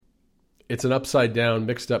It's an upside down,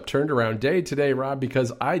 mixed up, turned around day today, Rob,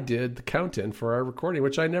 because I did the count-in for our recording,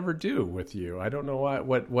 which I never do with you. I don't know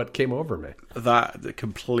what came over me. That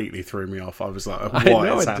completely threw me off. I was like,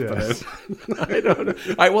 what is happening? I don't know.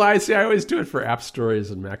 I always do it for App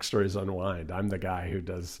Stories and Mac Stories Unwind. I'm the guy who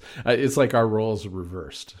does. It's like our roles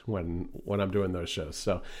reversed when I'm doing those shows.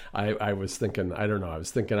 So I was thinking, I don't know. I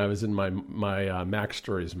was thinking I was in my Mac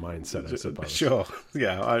Stories mindset, I suppose. Sure.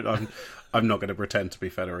 Yeah, I'm not going to pretend to be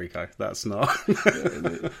Federico. That's not.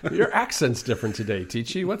 Your accent's different today,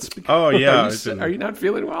 Tichy. Oh, yeah. Are you not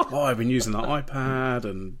feeling well? Oh, I've been using the iPad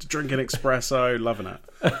and drinking espresso, loving it.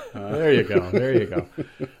 There you go.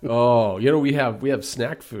 Oh, we have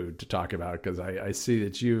snack food to talk about because I see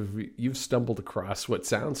that you've stumbled across what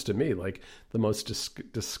sounds to me like the most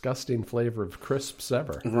disgusting flavor of crisps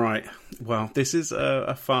ever. Right. Well, this is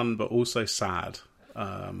a fun but also sad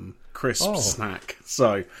crisp snack.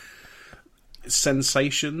 So,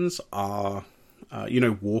 Sensations are,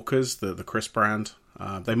 Walkers, the crisp brand.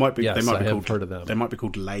 They might be. Yes, they might I be have called. heard of them. They might be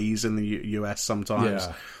called Lay's in the US sometimes.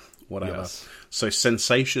 Yeah. Whatever. Yes. So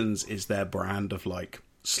Sensations is their brand of like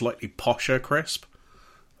slightly posher crisp.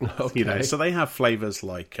 Okay. So they have flavors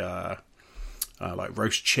like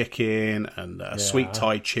roast chicken and sweet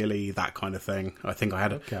Thai chili, that kind of thing. I think I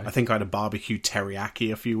had a barbecue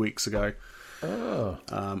teriyaki a few weeks ago. Oh.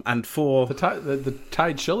 And for the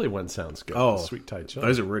Thai chili one sounds good. Oh, the sweet Thai chili.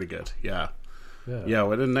 Those are really good. Yeah. Well,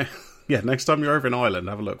 next time you're over in Ireland,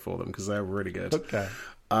 have a look for them because they're really good. Okay.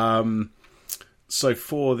 So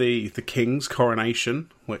for the King's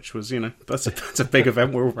coronation, which was that's a big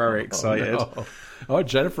event, we're all very excited. Oh,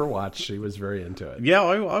 Jennifer watched; she was very into it. Yeah,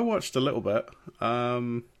 I watched a little bit.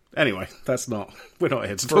 Anyway, we're not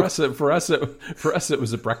here to talk. For us, it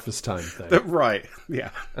was a breakfast time thing. Right?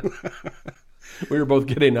 Yeah. We were both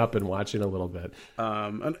getting up and watching a little bit.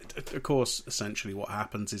 And of course, essentially, what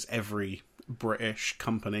happens is every British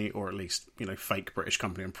company, or at least fake British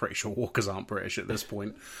company. I'm pretty sure Walkers aren't British at this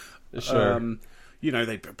point. Sure.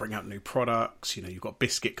 They bring out new products. You've got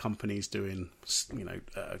biscuit companies doing,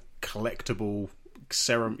 collectible,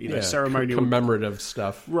 ceremonial, commemorative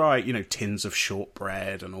stuff. Right. Tins of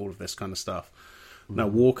shortbread and all of this kind of stuff. Now,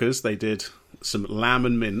 Walkers, they did some lamb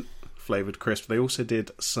and mint flavoured crisp. They also did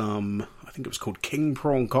some, I think it was called King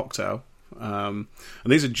Prawn Cocktail. And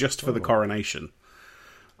these are just for the coronation.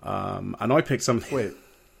 And I picked something... Wait.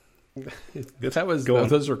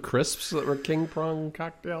 Those were crisps that were King Prawn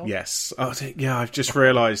Cocktail? Yes. I've just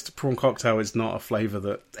realised prawn cocktail is not a flavour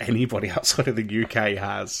that anybody outside of the UK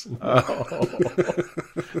has.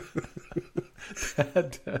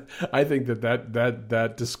 I think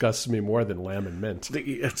that disgusts me more than lamb and mint.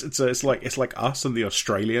 It's like us and the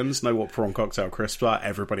Australians know what prawn cocktail crisps are.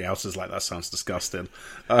 Everybody else is like, that sounds disgusting.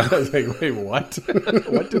 I was like, wait, what?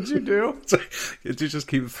 What did you do? You just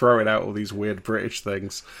keep throwing out all these weird British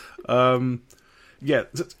things. So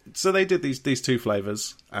they did these two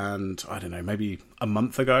flavours, and I don't know, maybe a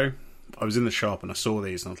month ago, I was in the shop and I saw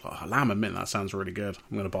these, and I was like, lamb and mint, that sounds really good.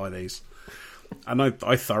 I'm going to buy these. And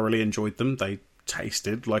I thoroughly enjoyed them. They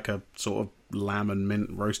tasted like a sort of lamb and mint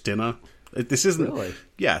roast dinner. This isn't really?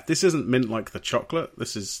 Yeah, this isn't mint like the chocolate.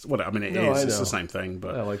 This is it's the same thing,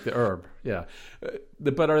 but like the herb. Yeah.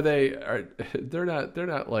 But they're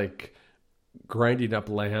not like grinding up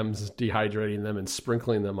lambs, dehydrating them and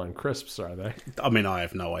sprinkling them on crisps, are they? I mean, I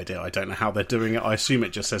have no idea. I don't know how they're doing it. I assume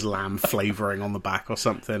it just says lamb flavoring on the back or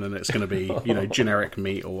something, and it's going to be, generic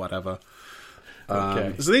meat or whatever.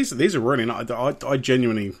 Okay. So these are really nice. I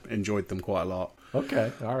genuinely enjoyed them quite a lot.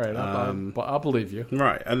 Okay, all right. I'll believe you.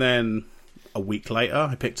 Right, and then a week later,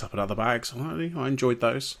 I picked up another bag. So I enjoyed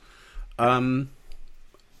those.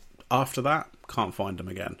 After that, can't find them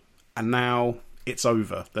again. And now it's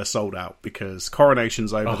over. They're sold out because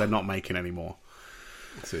coronation's over. They're not making any more.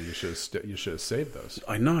 So you should have saved those.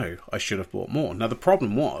 I know. I should have bought more. Now the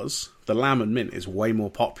problem was the lamb and mint is way more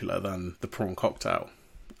popular than the prawn cocktail.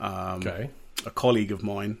 Okay. A colleague of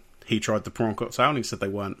mine, he tried the prawn cocktail and he said they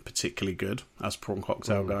weren't particularly good as prawn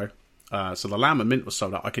cocktail go. So the lamb and mint was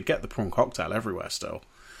sold out. I could get the prawn cocktail everywhere still.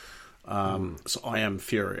 So I am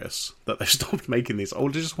furious that they stopped making these. I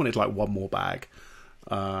just wanted like one more bag.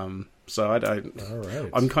 So I don't. All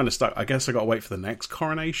right. I'm kind of stuck. I guess I got to wait for the next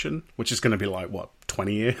coronation, which is going to be like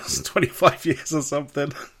 20 years, 25 years or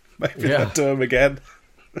something. Maybe I'll do them again.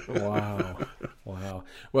 Wow.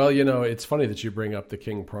 Well, it's funny that you bring up the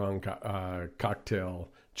King Prawn cocktail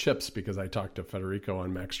chips because I talked to Federico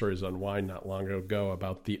on Mac Stories on Wine not long ago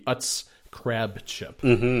about the Utz crab chip,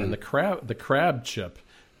 and the crab chip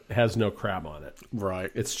has no crab on it.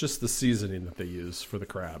 Right. It's just the seasoning that they use for the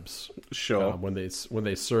crabs. Sure. When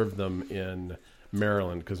they serve them in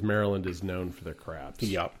Maryland, because Maryland is known for their crabs.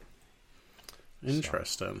 Yep.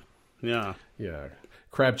 Interesting. Yeah. Yeah.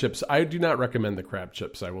 Crab chips. I do not recommend the crab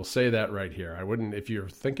chips. I will say that right here. I wouldn't, if you're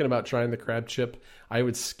thinking about trying the crab chip, I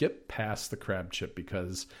would skip past the crab chip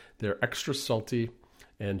because they're extra salty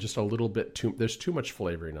and just a little bit there's too much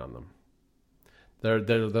flavoring on them. They're a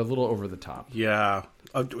little over the top. Yeah.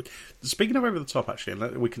 Speaking of over the top, actually,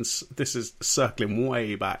 this is circling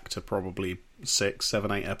way back to probably 6,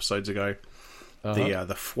 7, 8 episodes ago.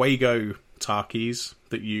 The Fuego Takis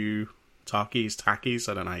Takis,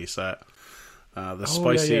 I don't know how you say it. The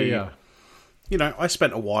spicy. Yeah. You know, I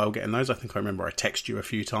spent a while getting those. I think I remember I texted you a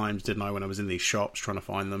few times, didn't I, when I was in these shops trying to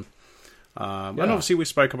find them. And obviously we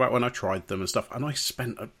spoke about when I tried them and stuff, and I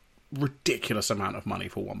spent a ridiculous amount of money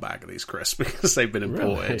for one bag of these crisps because they've been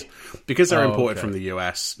imported. Really? Because they're imported from the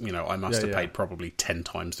US, you know, I must have paid probably 10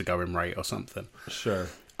 times the going rate or something. Sure.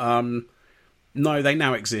 No, they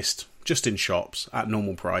now exist just in shops at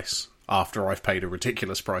normal price after I've paid a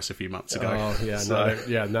ridiculous price a few months ago. Oh,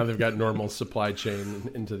 yeah. Now they've got normal supply chain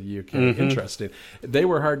into the UK. Mm-hmm. Interesting. They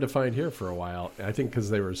were hard to find here for a while. I think because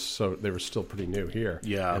they were still pretty new here.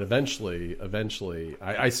 Yeah. And eventually,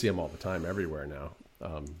 I see them all the time everywhere now.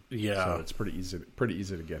 So it's pretty easy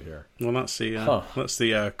to get here. Well, that's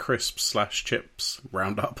the crisps/chips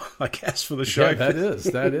roundup, I guess, for the show. Yeah,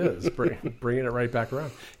 that is bringing it right back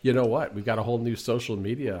around. You know what? We've got a whole new social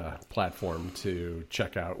media platform to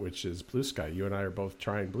check out, which is Blue Sky. You and I are both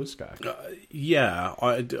trying Blue Sky.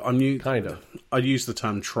 I'm new. Kind of. I use the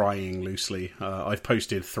term "trying" loosely. I've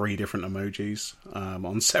posted 3 different emojis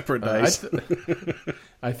on separate days.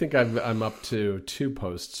 I think I'm up to 2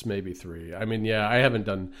 posts, maybe 3. I mean, I haven't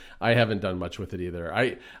done much with it either.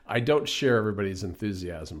 I don't share everybody's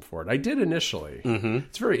enthusiasm for it. I did initially. Mm-hmm.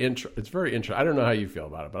 It's very interesting. I don't know how you feel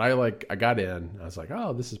about it, but I got in. I was like,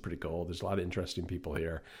 oh, this is pretty cool. There's a lot of interesting people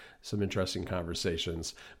here, some interesting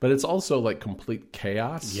conversations, but it's also like complete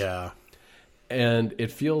chaos. Yeah. And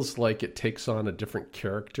it feels like it takes on a different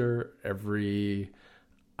character every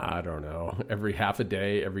half a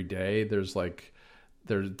day, every day. There's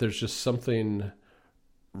just something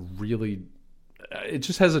really, it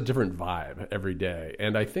just has a different vibe every day.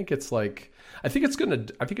 And I think it's going to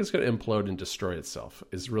implode and destroy itself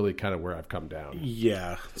is really kind of where I've come down.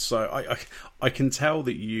 Yeah. So I can tell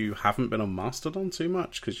that you haven't been on Mastodon too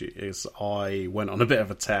much because I went on a bit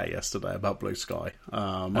of a tear yesterday about Blue Sky.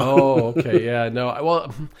 Oh, okay. Yeah, no.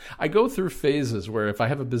 Well, I go through phases where if I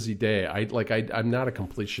have a busy day, I'm not a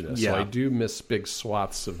completionist. Yeah. So I do miss big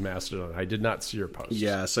swaths of Mastodon. I did not see your post.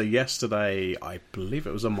 Yeah. So yesterday, I believe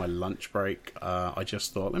it was on my lunch break. I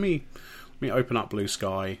just thought, let me open up Blue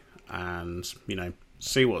Sky and,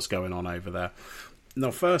 see what's going on over there. Now,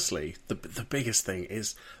 firstly, the biggest thing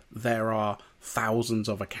is there are thousands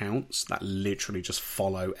of accounts that literally just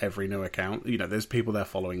follow every new account. There's people there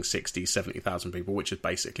following 60, 70,000 people, which is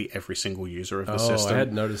basically every single user of the system. I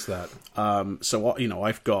had noticed that. So,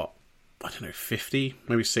 I've got, 50,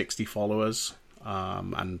 maybe 60 followers,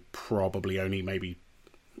 and probably only maybe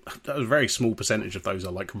a very small percentage of those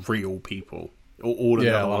are like real people. All of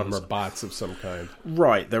a lot of them are bots of some kind.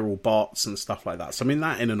 Right, they're all bots and stuff like that. So,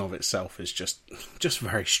 that in and of itself is just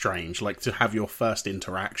very strange. Like, to have your first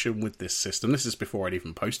interaction with this system, this is before I'd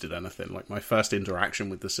even posted anything. Like, my first interaction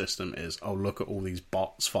with the system is, oh, look at all these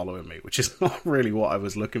bots following me, which is not really what I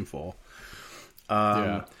was looking for.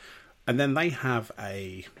 And then they have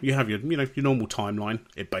your normal timeline.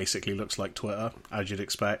 It basically looks like Twitter, as you'd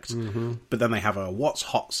expect. Mm-hmm. But then they have a what's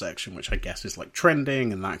hot section, which I guess is like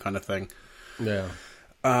trending and that kind of thing. Yeah.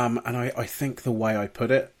 And I think the way I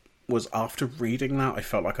put it was, after reading that, I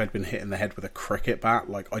felt like I'd been hit in the head with a cricket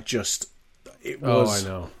bat. Like, it was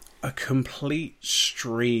a complete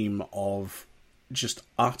stream of just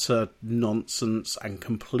utter nonsense and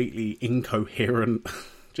completely incoherent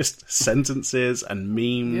just sentences and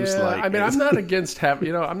memes. Yeah, I'm not against having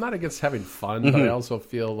fun, mm-hmm. but I also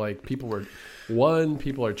feel like people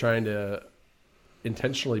are trying to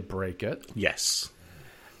intentionally break it. Yes.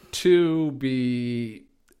 2, be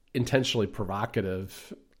intentionally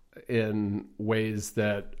provocative in ways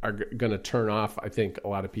that are going to turn off, I think, a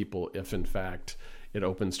lot of people if, in fact, it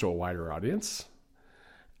opens to a wider audience.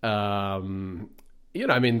 Because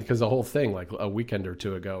the whole thing, like a weekend or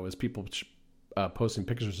 2 ago, was people posting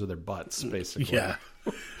pictures of their butts, basically. Yeah.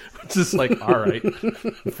 It's just like, all right,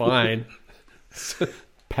 fine.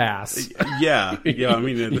 Pass. Yeah. We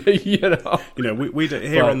do,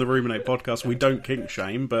 here on the Ruminate podcast, we don't kink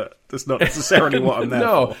shame, but that's not necessarily what I'm there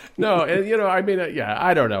for. No, and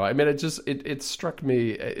I don't know. It struck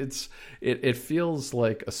me. It feels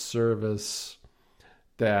like a service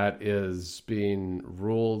that is being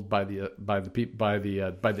ruled by the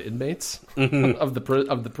inmates of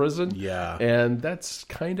the prison. Yeah, and that's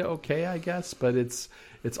kind of okay, I guess. But it's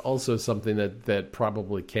also something that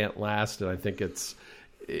probably can't last, and I think I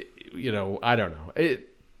don't know.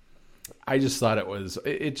 I just thought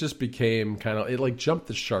it just became it like jumped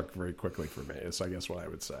the shark very quickly for me, is I guess what I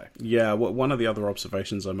would say. Yeah, well, one of the other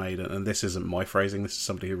observations I made, and this isn't my phrasing, this is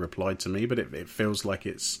somebody who replied to me, but it feels like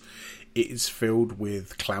it's filled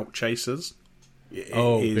with clout chasers.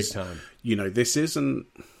 Big time. This isn't...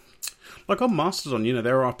 Like on Mastodon,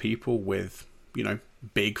 there are people with,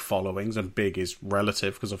 big followings, and big is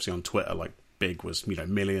relative, because obviously on Twitter, like, big was,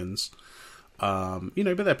 millions. But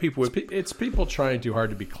there are people with... It's people trying too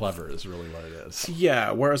hard to be clever is really what it is.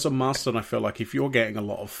 Yeah, whereas on Mastodon, I feel like if you're getting a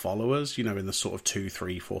lot of followers, in the sort of 2,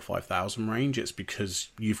 3, 4, 5,000 range, it's because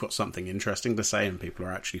you've got something interesting to say and people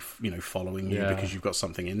are actually, following you because you've got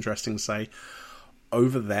something interesting to say.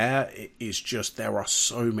 Over there, it is just, there are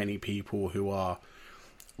so many people who are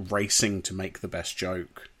racing to make the best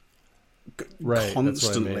joke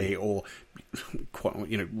constantly, or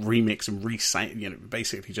remix and re-say,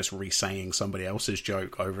 basically just re-saying somebody else's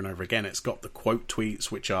joke over and over again. It's got the quote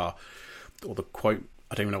tweets, which are, or the quote,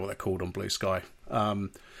 I don't even know what they're called on Blue Sky.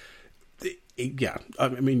 Yeah, I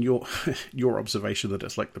mean, your observation that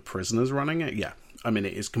it's like the prisoners running it, yeah, I mean,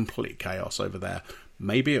 it is complete chaos over there.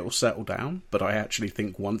 Maybe it will settle down, but I actually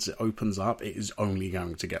think once it opens up, it is only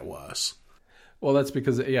going to get worse. Well, that's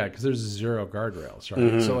because there's zero guardrails, right?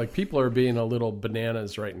 Mm-hmm. So, like, people are being a little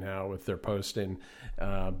bananas right now with their posting,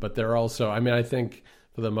 but they're also, I mean, I think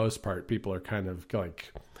for the most part, people are kind of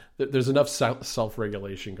like, there's enough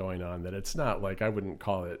self-regulation going on that it's not like, I wouldn't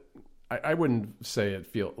call it, I wouldn't say it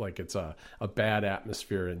feel like it's a bad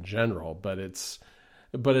atmosphere in general, but it's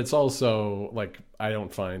also like, I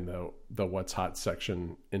don't find the what's hot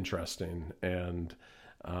section interesting, and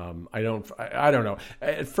I don't know.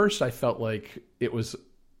 At first, I felt like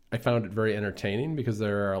I found it very entertaining because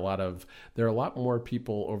there are a lot more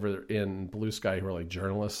people over in Blue Sky who are like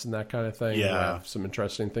journalists and that kind of thing. Yeah, who have some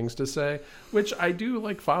interesting things to say, which I do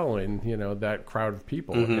like following. That crowd of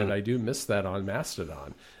people, and I do miss that on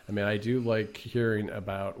Mastodon. I mean, I do like hearing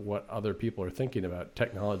about what other people are thinking about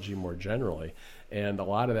technology more generally, and a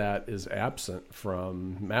lot of that is absent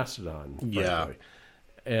from Mastodon. Frankly. Yeah.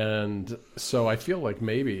 And so I feel like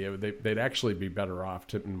maybe they'd actually be better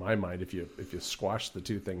off, in my mind, if you squash the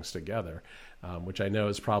two things together, which I know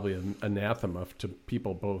is probably an anathema to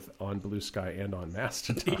people both on Blue Sky and on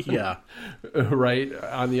Mastodon. Yeah. Right?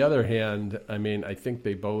 On the other hand, I mean, I think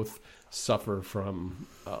they both suffer from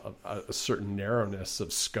a certain narrowness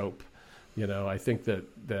of scope. I think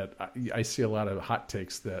that I see a lot of hot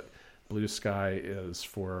takes that Blue Sky is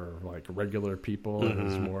for like regular people and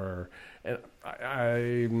is more, and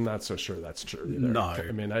I'm not so sure that's true either. No,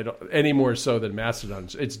 I mean, I don't any more so than Mastodon.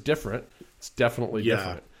 It's different. It's definitely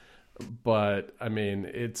different. But I mean,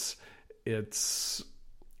 it's got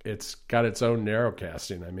its own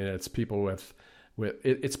narrowcasting. I mean, it's people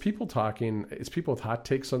it's people talking. It's people with hot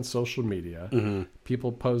takes on social media.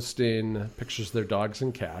 People posting pictures of their dogs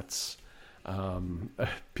and cats.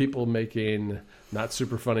 People making not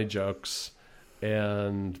super funny jokes,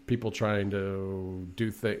 and people trying to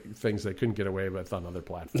do things they couldn't get away with on other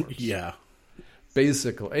platforms. Yeah.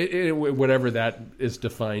 Basically, whatever that is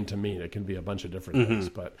defined to mean, it can be a bunch of different things,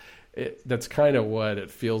 but that's kind of what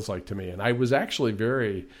it feels like to me. And I was actually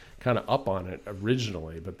very kind of up on it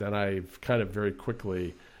originally, but then I've kind of very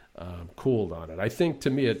quickly cooled on it. I think to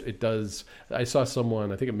me it does. I saw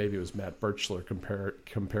someone, I think maybe it was Matt Birchler,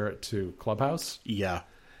 compare it to Clubhouse. Yeah,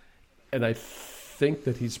 and I think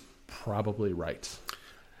that he's probably right.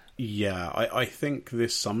 Yeah, I think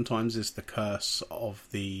this sometimes is the curse of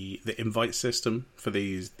the invite system for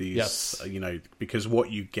these yes. Because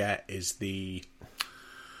what you get is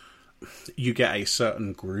you get a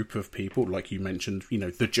certain group of people, like you mentioned,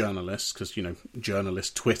 the journalists, because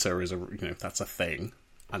journalist Twitter is that's a thing.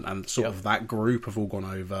 And sort of that group have all gone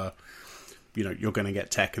over. You're going to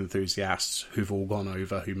get tech enthusiasts who've all gone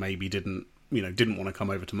over, who maybe didn't want to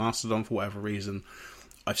come over to Mastodon for whatever reason.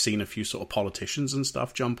 I've seen a few sort of politicians and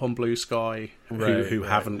stuff jump on Blue Sky who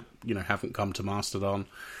haven't come to Mastodon.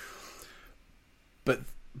 But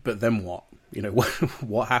then what?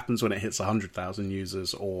 What happens when it hits 100,000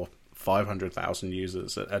 users or 500,000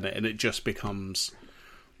 users, and it just becomes.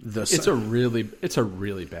 It's a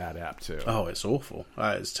really bad app too. Oh, it's awful.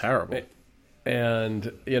 It's terrible.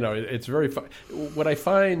 And it's very fun.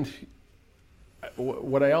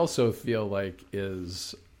 What I also feel like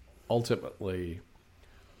is ultimately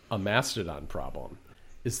a Mastodon problem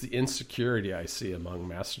is the insecurity I see among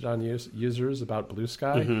Mastodon users about Blue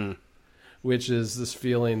Sky. which is this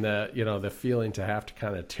feeling that, the feeling to have to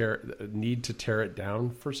kind of need to tear it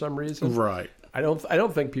down for some reason. Right. I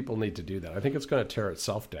don't think people need to do that. I think it's going to tear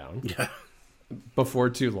itself down before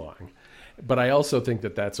too long. But I also think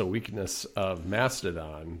that that's a weakness of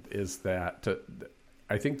Mastodon, is that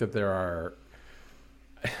I think that there are.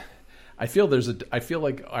 I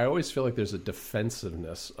always feel like there's a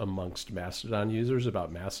defensive-ness amongst Mastodon users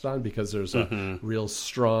about Mastodon, because there's a real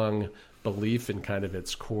strong belief in kind of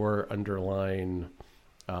its core underlying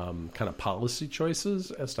kind of policy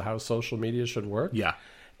choices as to how social media should work. Yeah.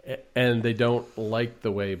 And they don't like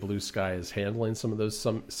the way Blue Sky is handling some of those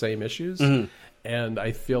same issues. And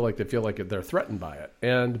I feel like they're threatened by it.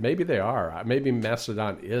 And maybe they are. Maybe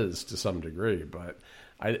Mastodon is to some degree, but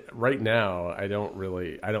right now I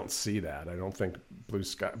don't see that. I don't think Blue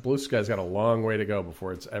Sky's got a long way to go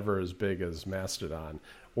before it's ever as big as Mastodon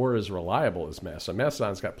or as reliable as Mastodon.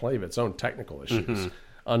 Mastodon's got plenty of its own technical issues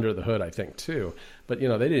under the hood, I think, too. But, they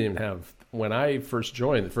didn't even have, when I first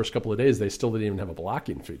joined, the first couple of days, they still didn't even have a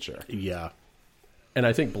blocking feature. Yeah. And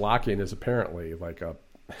I think blocking is apparently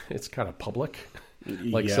it's kind of public.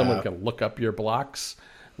 Someone can look up your blocks,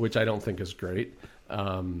 which I don't think is great.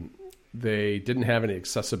 They didn't have any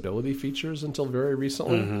accessibility features until very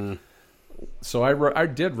recently. So I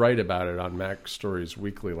did write about it on Mac Stories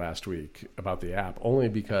Weekly last week about the app, only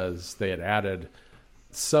because they had added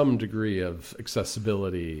some degree of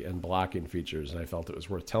accessibility and blocking features, and I felt it was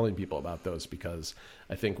worth telling people about those, because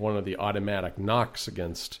I think one of the automatic knocks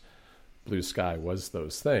against Blue Sky was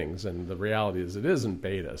those things, and the reality is it is in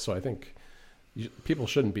beta, so I think people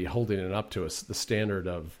shouldn't be holding it up to the standard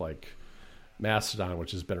of Mastodon,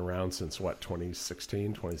 which has been around since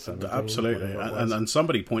 2016, 2017? Absolutely. And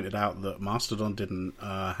somebody pointed out that Mastodon didn't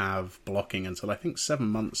have blocking until I think 7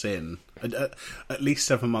 months in, at least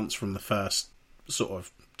 7 months from the first sort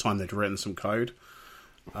of time they'd written some code.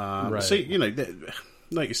 Right. So,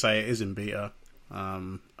 like you say, it is in beta.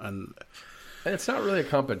 And it's not really a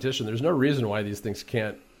competition. There's no reason why these things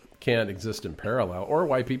can't exist in parallel, or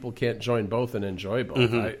why people can't join both and enjoy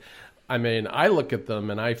both. I mean, I look at them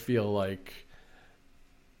and I feel like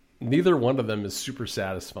neither one of them is super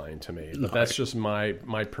satisfying to me. But that's just my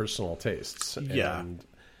personal tastes.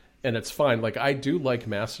 And it's fine. I do like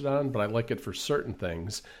Mastodon, but I like it for certain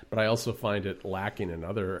things. But I also find it lacking in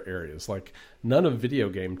other areas. None of video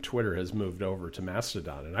game Twitter has moved over to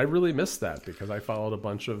Mastodon. And I really miss that, because I followed a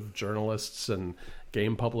bunch of journalists and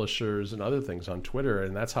game publishers and other things on Twitter.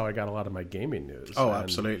 And that's how I got a lot of my gaming news. Oh,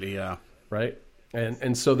 absolutely, yeah. Right?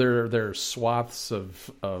 And so there are swaths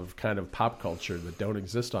of kind of pop culture that don't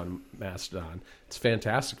exist on Mastodon. It's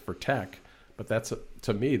fantastic for tech, but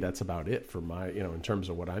to me that's about it for my in terms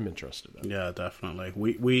of what I'm interested in. Yeah, definitely.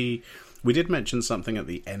 We did mention something at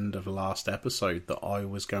the end of the last episode that I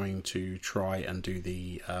was going to try and do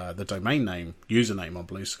the domain name username on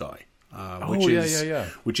Blue Sky.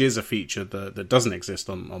 Which is a feature that doesn't exist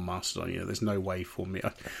on Mastodon. There's no way for me.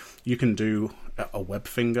 You can do a web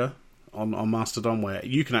finger on Mastodon where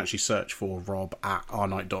you can actually search for Rob at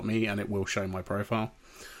rnight.me and it will show my profile.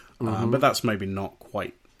 But that's maybe not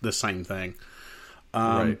quite the same thing.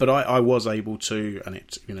 Right. But I was able to, and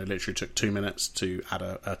it literally took 2 minutes to add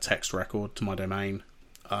a text record to my domain.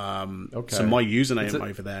 So my username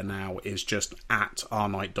over there now is just at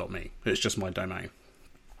rnight.me. It's just my domain.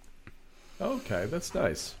 Okay, that's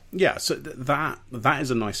nice. Yeah, so that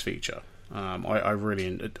is a nice feature.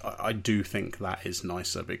 I do think that is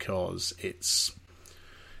nicer, because it's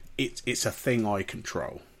a thing I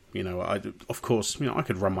control. Of course, I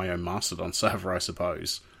could run my own Mastodon server, I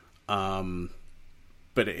suppose.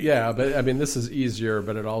 But I mean, this is easier,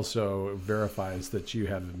 but it also verifies that you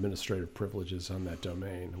have administrative privileges on that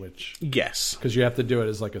domain, which because you have to do it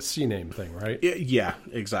as a CNAME thing, right? Yeah,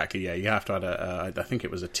 exactly. Yeah, you have to add I think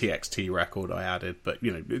it was a TXT record I added, but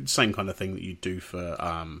same kind of thing that you do for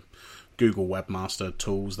Google Webmaster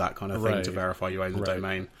Tools, that kind of thing, to verify you own the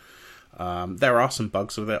domain. There are some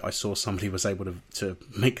bugs with it. I saw somebody was able to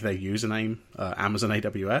make their username Amazon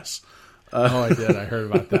AWS. I did. I heard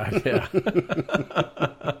about that. Yeah.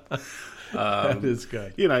 That is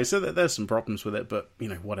good. So there's some problems with it, but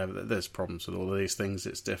whatever. There's problems with all of these things.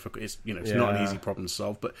 It's difficult. It's not an easy problem to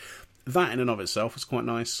solve, but that in and of itself is quite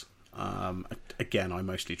nice. Again, I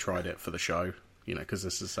mostly tried it for the show, because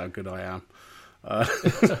this is how good I am.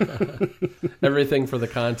 Everything for the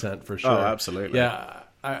content, for sure. Oh, absolutely. Yeah.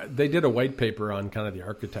 They did a white paper on kind of the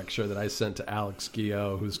architecture that I sent to Alex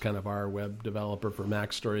Guillot, who's kind of our web developer for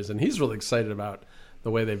Mac Stories, and he's really excited about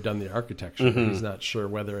the way they've done the architecture. He's not sure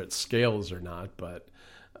whether it scales or not, but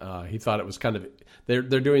he thought it was kind of they're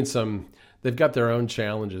doing some they've got their own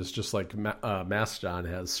challenges, just like Mastodon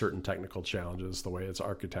has certain technical challenges the way it's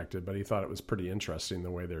architected. But he thought it was pretty interesting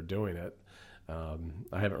the way they're doing it. I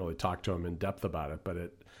haven't really talked to him in depth about it, but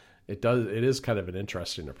it is kind of an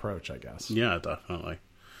interesting approach, I guess. Yeah, definitely.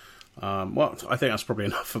 Well, I think that's probably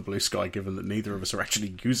enough for Blue Sky, given that neither of us are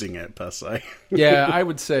actually using it per se. Yeah, I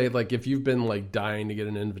would say, like, if you've been like dying to get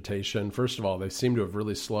an invitation, first of all, they seem to have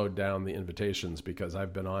really slowed down the invitations, because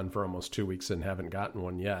I've been on for almost 2 weeks and haven't gotten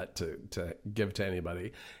one yet to give to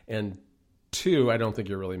anybody. And two, I don't think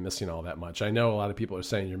you're really missing all that much. I know a lot of people are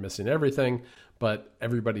saying you're missing everything, but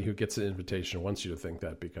everybody who gets an invitation wants you to think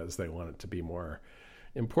that, because they want it to be more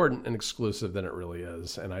important and exclusive than it really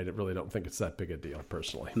is, and I really don't think it's that big a deal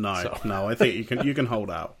personally. No, I think you can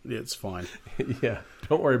hold out. It's fine. Yeah,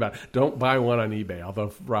 don't worry about it. Don't buy one on eBay.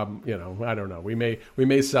 Although, Rob, I don't know. We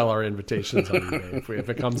may sell our invitations on eBay if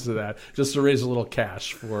it comes to that, just to raise a little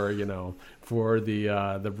cash for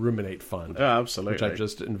the Ruminate Fund. Yeah, absolutely. Which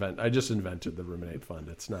I just invented the Ruminate Fund.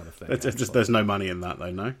 It's not a thing. It's just there's no money in that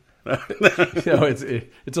though. No.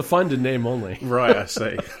 It's a fund in name only. Right, I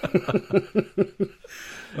see.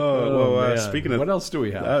 Speaking of what else do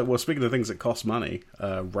we have? Speaking of things that cost money,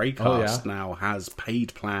 Raycast now has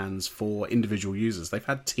paid plans for individual users. They've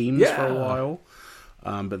had teams for a while,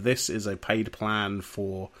 but this is a paid plan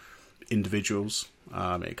for individuals.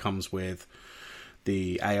 It comes with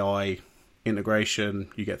the AI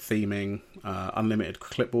integration. You get theming, unlimited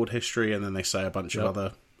clipboard history, and then they say a bunch of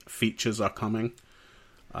other features are coming.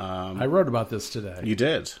 I wrote about this today. You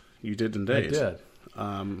did indeed. I did.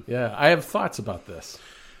 I have thoughts about this.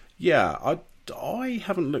 Yeah, I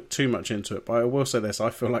haven't looked too much into it, but I will say this: I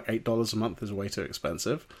feel like $8 a month is way too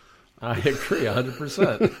expensive. I agree,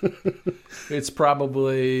 100%. It's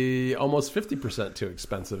probably almost 50% too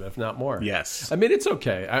expensive, if not more. Yes, I mean it's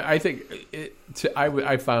okay. I think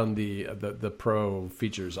I found the pro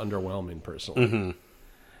features underwhelming personally.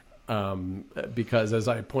 Mm-hmm. Because as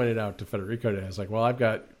I pointed out to Federico today, I was like, well, I've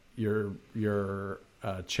got your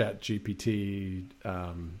Chat GPT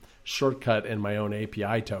shortcut and my own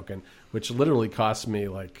API token, which literally cost me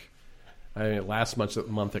last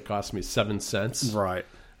month it cost me 7 cents. Right.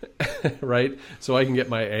 Right. So I can get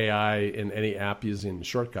my AI in any app using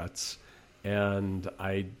shortcuts. And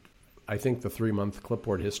I think the 3-month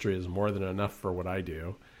clipboard history is more than enough for what I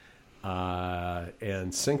do.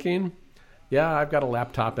 And syncing, yeah, I've got a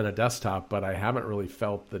laptop and a desktop, but I haven't really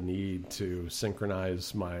felt the need to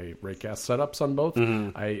synchronize my Raycast setups on both.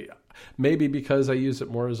 Mm-hmm. Maybe because I use it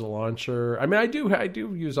more as a launcher. I mean, I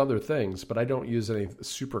do use other things, but I don't use any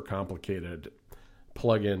super complicated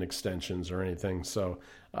plug-in extensions or anything. So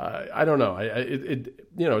I don't know.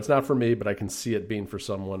 It's not for me, but I can see it being for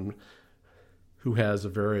someone who has a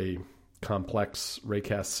very complex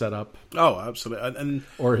Raycast setup. Oh, absolutely.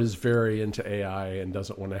 Or is very into AI and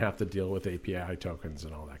doesn't want to have to deal with API tokens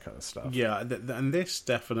and all that kind of stuff. Yeah, and this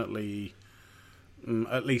definitely,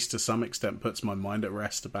 at least to some extent, puts my mind at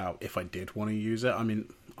rest about if I did want to use it. I mean,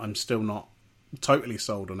 I'm still not totally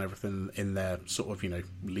sold on everything in their sort of,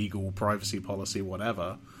 legal privacy policy,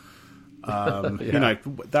 whatever.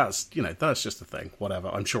 That's just a thing. Whatever.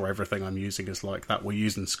 I'm sure everything I'm using is like that. We're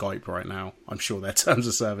using Skype right now. I'm sure their terms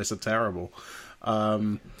of service are terrible.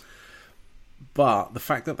 But the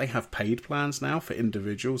fact that they have paid plans now for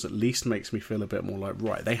individuals at least makes me feel a bit more like,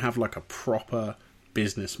 right, they have like a proper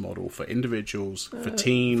business model for individuals, for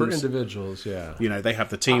teams. For individuals, yeah. They have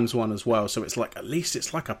the Teams one as well. So it's like, at least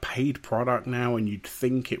it's like a paid product now, and you'd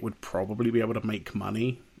think it would probably be able to make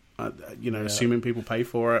money, assuming people pay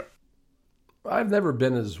for it. I've never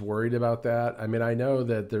been as worried about that. I mean, I know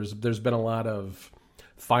that there's been a lot of,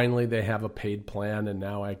 finally they have a paid plan and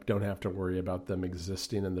now I don't have to worry about them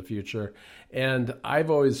existing in the future. And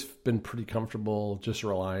I've always been pretty comfortable just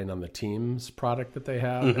relying on the Teams product that they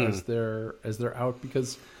have as they're out,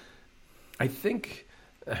 because I think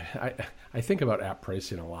about app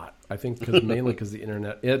pricing a lot. I think mainly because the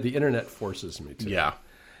internet forces me to. Yeah.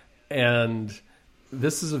 And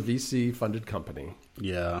this is a VC funded company.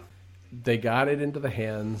 Yeah. They got it into the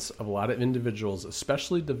hands of a lot of individuals,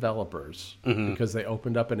 especially developers, because they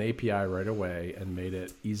opened up an API right away and made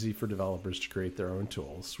it easy for developers to create their own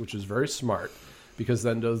tools, which is very smart, because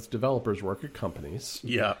then those developers work at companies.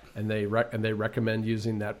 Yeah. And they recommend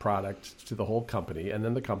using that product to the whole company, and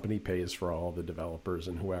then the company pays for all the developers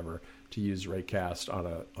and whoever to use Raycast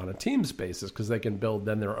on a Teams basis, because they can build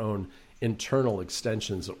then their own internal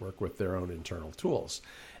extensions that work with their own internal tools.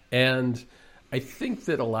 And I think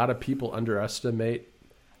that a lot of people underestimate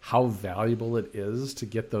how valuable it is to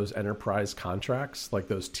get those enterprise contracts, like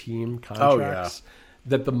those team contracts,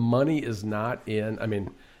 that the money is not in. I mean,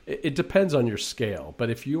 it depends on your scale, but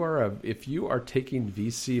if you are taking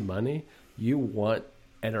VC money, you want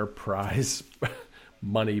enterprise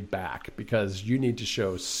money back because you need to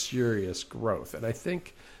show serious growth. And I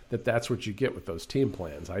think that that's what you get with those team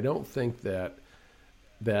plans. I don't think that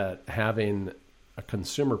having a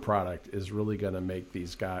consumer product is really going to make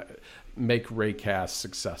Raycast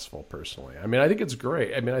successful personally. I mean, I think it's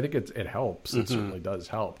great. I mean, I think it helps. It certainly does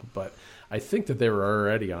help. But I think that they were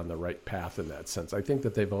already on the right path in that sense. I think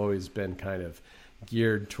that they've always been kind of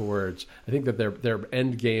geared towards, I think that their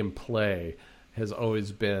end game play has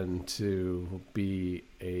always been to be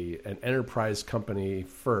an enterprise company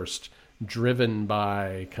first, driven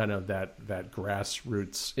by kind of that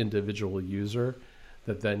grassroots individual user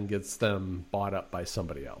that then gets them bought up by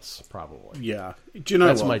somebody else, probably. Yeah. Do you know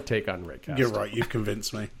That's what? my take on Raycast. You're right. You've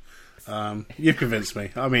convinced me. You've convinced me.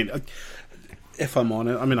 I mean, if I'm on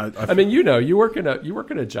it, I mean, you work in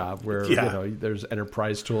a job where there's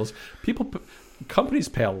enterprise tools. Companies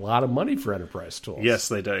pay a lot of money for enterprise tools. Yes,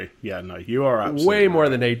 they do. Yeah, no, you are absolutely way more right.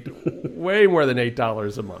 than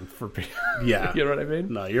 $8 a month for people. Yeah, you know what I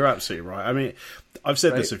mean? No, you're absolutely right. I mean, I've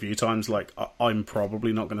said this a few times. Like, I'm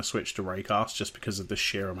probably not going to switch to Raycast just because of the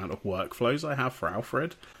sheer amount of workflows I have for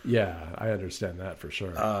Alfred. Yeah, I understand that for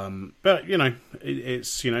sure. But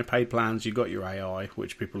it's paid plans. You got your AI,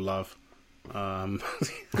 which people love.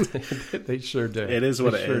 They sure do. It is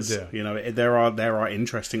what it is. Do. There are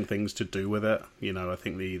interesting things to do with it. I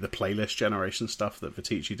think the playlist generation stuff that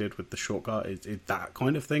Viticci did with the shortcut, that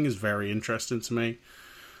kind of thing is very interesting to me.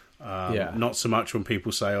 Not so much when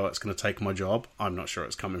people say, "Oh, it's going to take my job." I'm not sure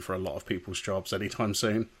it's coming for a lot of people's jobs anytime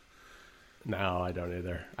soon. No, I don't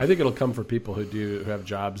either. I think it'll come for people who have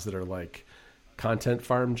jobs that are like content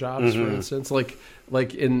farm jobs, for instance, like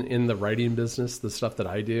in the writing business, the stuff that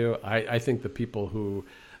I do. I think the people who,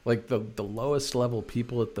 like the lowest level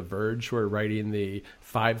people at The Verge who are writing the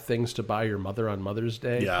 5 things to buy your mother on Mother's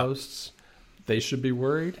Day posts, they should be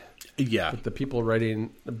worried. Yeah. But the people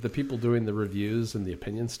doing the reviews and the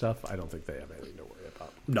opinion stuff, I don't think they have anything to worry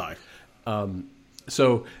about. No.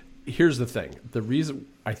 So here's the thing. The reason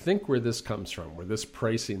I think where this comes from, where this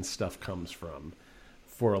pricing stuff comes from,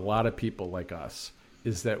 for a lot of people like us,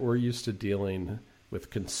 is that we're used to dealing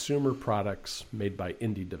with consumer products made by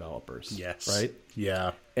indie developers. Yes. Right?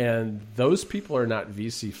 Yeah. And those people are not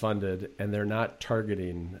VC funded, and they're not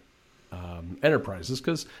targeting enterprises,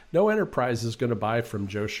 because no enterprise is going to buy from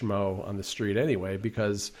Joe Schmo on the street anyway,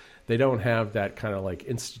 because they don't have that kind of like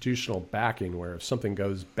institutional backing where if something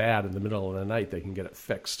goes bad in the middle of the night, they can get it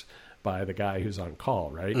fixed by the guy who's on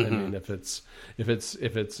call, right? I mean, if it's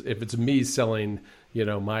me selling,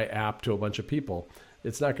 my app to a bunch of people,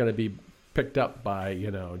 it's not going to be picked up by,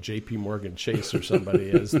 JP Morgan Chase or somebody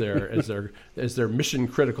as their mission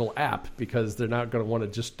critical app, because they're not going to want to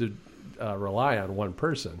just rely on one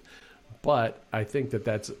person. But I think that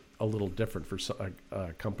that's a little different for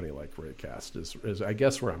a company like Raycast is I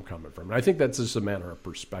guess where I'm coming from. And I think that's just a matter of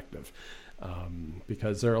perspective.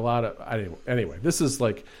 Because there are a lot of anyway. This is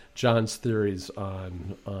like John's theories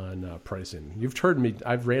on pricing. You've heard me.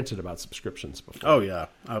 I've ranted about subscriptions before. Oh yeah,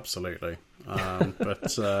 absolutely.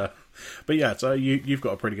 But yeah, so you've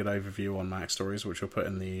got a pretty good overview on Mac Stories, which we'll put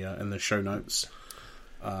in the show notes.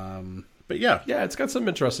 But yeah, it's got some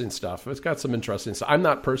interesting stuff. I'm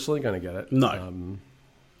not personally going to get it. No,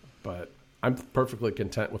 but I'm perfectly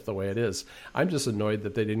content with the way it is. I'm just annoyed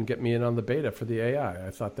that they didn't get me in on the beta for the AI.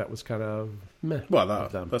 I thought that was kind of meh. Well,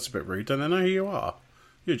 that's a bit rude. Don't they know who you are?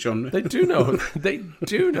 You're John. They do know. They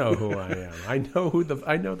do know who I am. I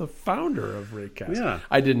know the founder of Raycast. Yeah.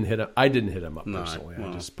 I didn't hit him up personally. Well.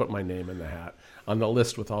 I just put my name in the hat on the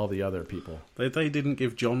list with all the other people. They didn't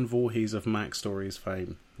give John Voorhees of Mac Stories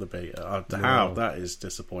fame the beta. How that is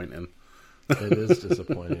disappointing. It is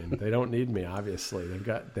disappointing. They don't need me, obviously.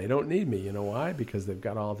 They don't need me. You know why? Because they've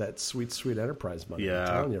got all that sweet enterprise money. Yeah. I'm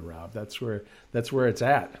telling you, Rob. That's where it's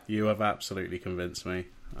at. You have absolutely convinced me.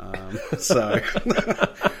 Well,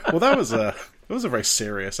 that was a very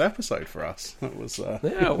serious episode for us. That was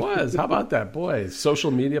yeah, it was. How about that, boy?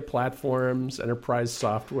 Social media platforms, enterprise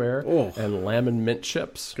software, and Lamb and Mint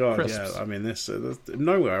chips. God, crisps. Yeah. I mean,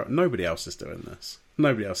 nobody else is doing this.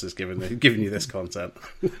 Nobody else is giving you this content.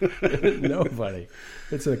 Nobody.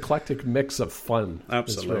 It's an eclectic mix of fun.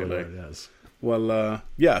 Absolutely. That's really what it is. Well,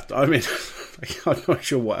 yeah, I mean, I'm not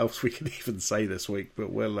sure what else we can even say this week, but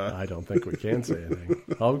I don't think we can say anything.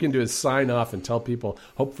 All we can do is sign off and tell people,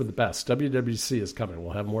 hope for the best. WWDC is coming.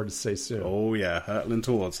 We'll have more to say soon. Oh, yeah, hurtling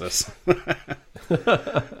towards us.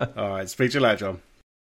 All right, speak to you later, John.